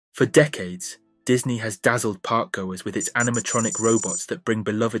For decades, Disney has dazzled parkgoers with its animatronic robots that bring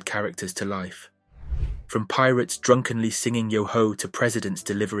beloved characters to life. From pirates drunkenly singing yo-ho to presidents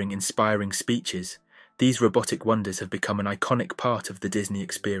delivering inspiring speeches, these robotic wonders have become an iconic part of the Disney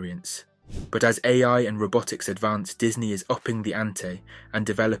experience. But as AI and robotics advance, Disney is upping the ante and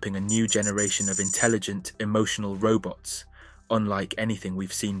developing a new generation of intelligent, emotional robots, unlike anything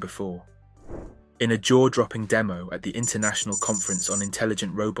we've seen before. In a jaw-dropping demo at the International Conference on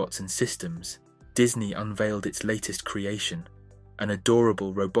Intelligent Robots and Systems, Disney unveiled its latest creation, an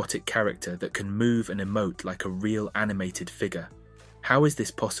adorable robotic character that can move and emote like a real animated figure. How is this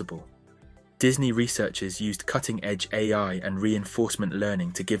possible? Disney researchers used cutting-edge AI and reinforcement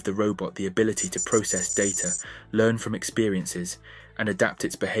learning to give the robot the ability to process data, learn from experiences, and adapt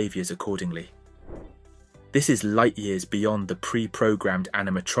its behaviors accordingly. This is light years beyond the pre-programmed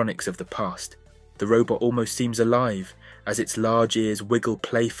animatronics of the past. The robot almost seems alive, as its large ears wiggle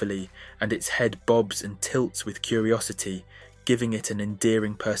playfully and its head bobs and tilts with curiosity, giving it an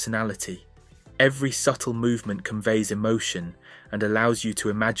endearing personality. Every subtle movement conveys emotion and allows you to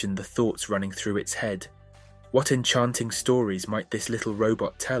imagine the thoughts running through its head. What enchanting stories might this little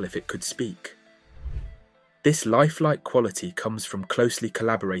robot tell if it could speak? This lifelike quality comes from closely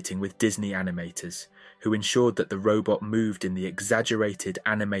collaborating with Disney animators, who ensured that the robot moved in the exaggerated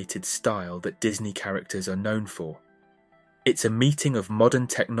animated style that Disney characters are known for. It's a meeting of modern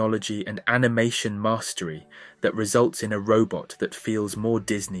technology and animation mastery that results in a robot that feels more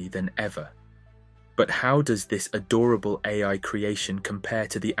Disney than ever. But how does this adorable AI creation compare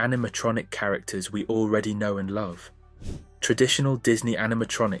to the animatronic characters we already know and love? Traditional Disney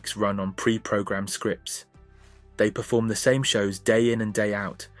animatronics run on pre-programmed scripts. They perform the same shows day in and day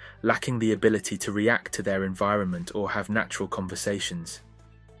out, lacking the ability to react to their environment or have natural conversations.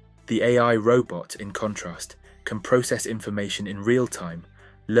 The AI robot, in contrast, can process information in real time,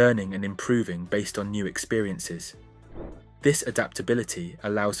 learning and improving based on new experiences. This adaptability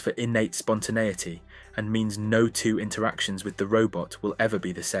allows for innate spontaneity and means no two interactions with the robot will ever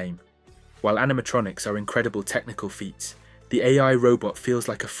be the same. While animatronics are incredible technical feats, the AI robot feels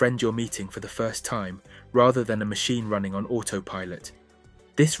like a friend you're meeting for the first time, rather than a machine running on autopilot.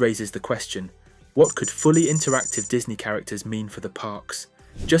 This raises the question, what could fully interactive Disney characters mean for the parks?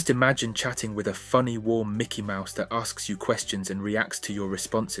 Just imagine chatting with a funny, warm Mickey Mouse that asks you questions and reacts to your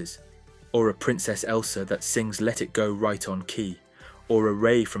responses. Or a Princess Elsa that sings Let It Go right on key. Or a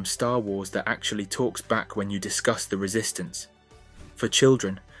Rey from Star Wars that actually talks back when you discuss the Resistance. For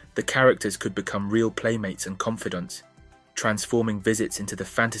children, the characters could become real playmates and confidants, transforming visits into the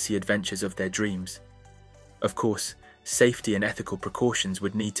fantasy adventures of their dreams. Of course, safety and ethical precautions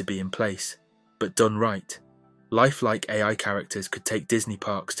would need to be in place, but done right, lifelike AI characters could take Disney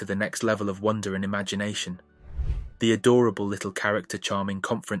parks to the next level of wonder and imagination. The adorable little character charming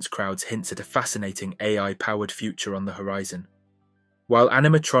conference crowds hints at a fascinating AI-powered future on the horizon. While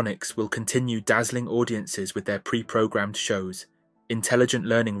animatronics will continue dazzling audiences with their pre-programmed shows, intelligent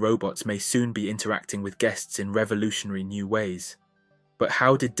learning robots may soon be interacting with guests in revolutionary new ways. But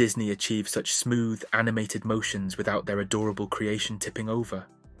how did Disney achieve such smooth, animated motions without their adorable creation tipping over?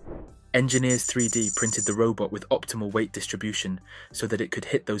 Engineers 3D printed the robot with optimal weight distribution so that it could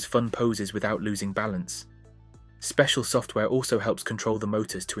hit those fun poses without losing balance. Special software also helps control the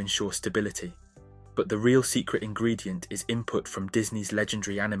motors to ensure stability. But the real secret ingredient is input from Disney's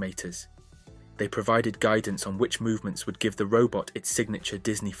legendary animators. They provided guidance on which movements would give the robot its signature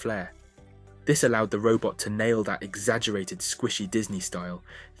Disney flair. This allowed the robot to nail that exaggerated, squishy Disney style,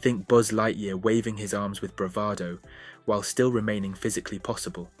 think Buzz Lightyear waving his arms with bravado, while still remaining physically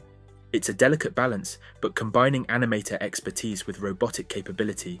possible. It's a delicate balance, but combining animator expertise with robotic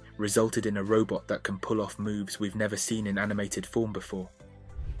capability resulted in a robot that can pull off moves we've never seen in animated form before.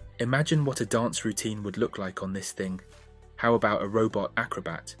 Imagine what a dance routine would look like on this thing. How about a robot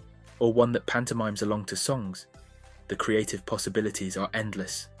acrobat? Or one that pantomimes along to songs? The creative possibilities are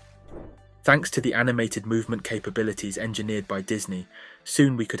endless. Thanks to the animated movement capabilities engineered by Disney,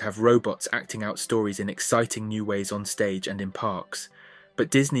 soon we could have robots acting out stories in exciting new ways on stage and in parks. But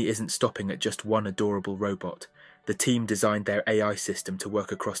Disney isn't stopping at just one adorable robot. The team designed their AI system to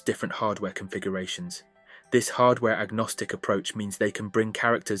work across different hardware configurations. This hardware-agnostic approach means they can bring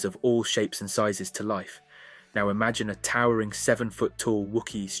characters of all shapes and sizes to life. Now imagine a towering 7-foot-tall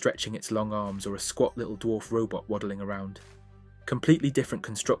Wookiee stretching its long arms or a squat little dwarf robot waddling around. Completely different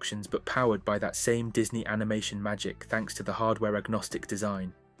constructions but powered by that same Disney animation magic thanks to the hardware-agnostic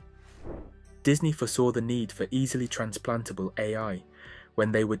design. Disney foresaw the need for easily transplantable AI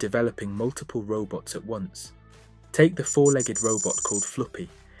when they were developing multiple robots at once. Take the four-legged robot called Fluppy.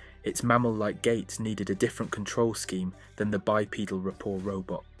 Its mammal-like gait needed a different control scheme than the bipedal rapport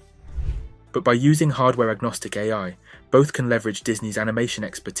robot. But by using hardware-agnostic AI, both can leverage Disney's animation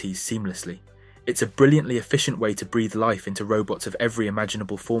expertise seamlessly. It's a brilliantly efficient way to breathe life into robots of every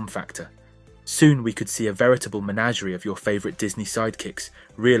imaginable form factor. Soon we could see a veritable menagerie of your favourite Disney sidekicks,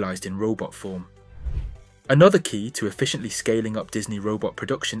 realised in robot form. Another key to efficiently scaling up Disney robot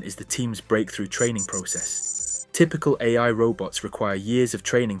production is the team's breakthrough training process. Typical AI robots require years of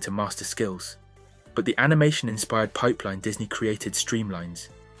training to master skills, but the animation-inspired pipeline Disney created streamlines,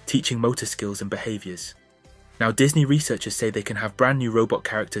 teaching motor skills and behaviours. Now Disney researchers say they can have brand new robot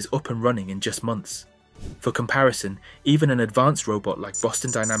characters up and running in just months. For comparison, even an advanced robot like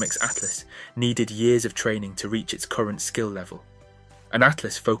Boston Dynamics' Atlas needed years of training to reach its current skill level. An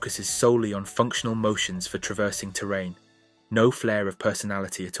Atlas focuses solely on functional motions for traversing terrain, no flair of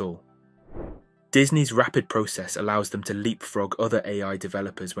personality at all. Disney's rapid process allows them to leapfrog other AI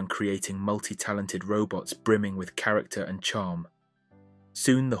developers when creating multi-talented robots brimming with character and charm.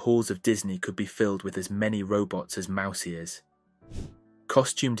 Soon the halls of Disney could be filled with as many robots as mouse ears.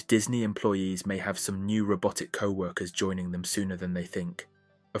 Costumed Disney employees may have some new robotic co-workers joining them sooner than they think.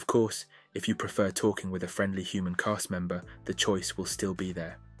 Of course, if you prefer talking with a friendly human cast member, the choice will still be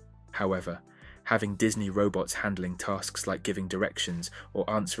there. However, having Disney robots handling tasks like giving directions or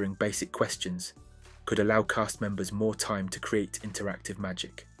answering basic questions could allow cast members more time to create interactive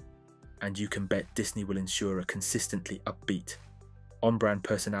magic. And you can bet Disney will ensure a consistently upbeat, on-brand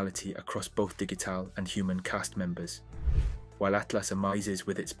personality across both digital and human cast members. While Atlas amazes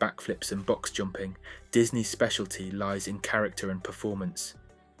with its backflips and box jumping, Disney's specialty lies in character and performance.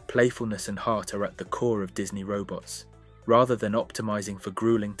 Playfulness and heart are at the core of Disney robots. Rather than optimizing for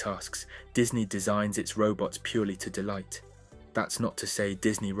grueling tasks, Disney designs its robots purely to delight. That's not to say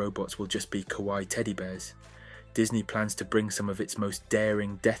Disney robots will just be kawaii teddy bears. Disney plans to bring some of its most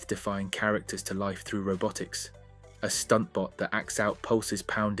daring, death-defying characters to life through robotics. A stunt bot that acts out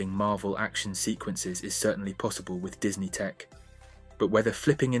pulses-pounding Marvel action sequences is certainly possible with Disney tech. But whether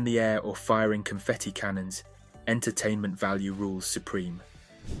flipping in the air or firing confetti cannons, entertainment value rules supreme.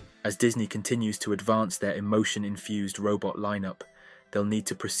 As Disney continues to advance their emotion-infused robot lineup, they'll need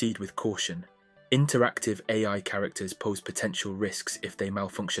to proceed with caution. Interactive AI characters pose potential risks if they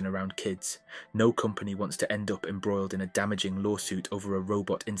malfunction around kids. No company wants to end up embroiled in a damaging lawsuit over a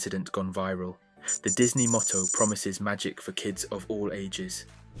robot incident gone viral. The Disney motto promises magic for kids of all ages.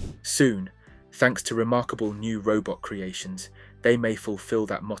 Soon, thanks to remarkable new robot creations, they may fulfill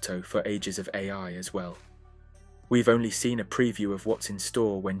that motto for ages of AI as well. We've only seen a preview of what's in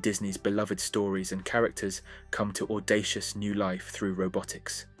store when Disney's beloved stories and characters come to audacious new life through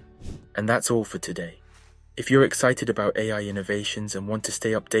robotics. And that's all for today. If you're excited about AI innovations and want to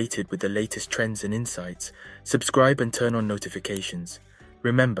stay updated with the latest trends and insights, subscribe and turn on notifications.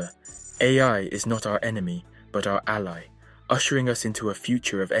 Remember, AI is not our enemy, but our ally, ushering us into a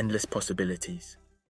future of endless possibilities.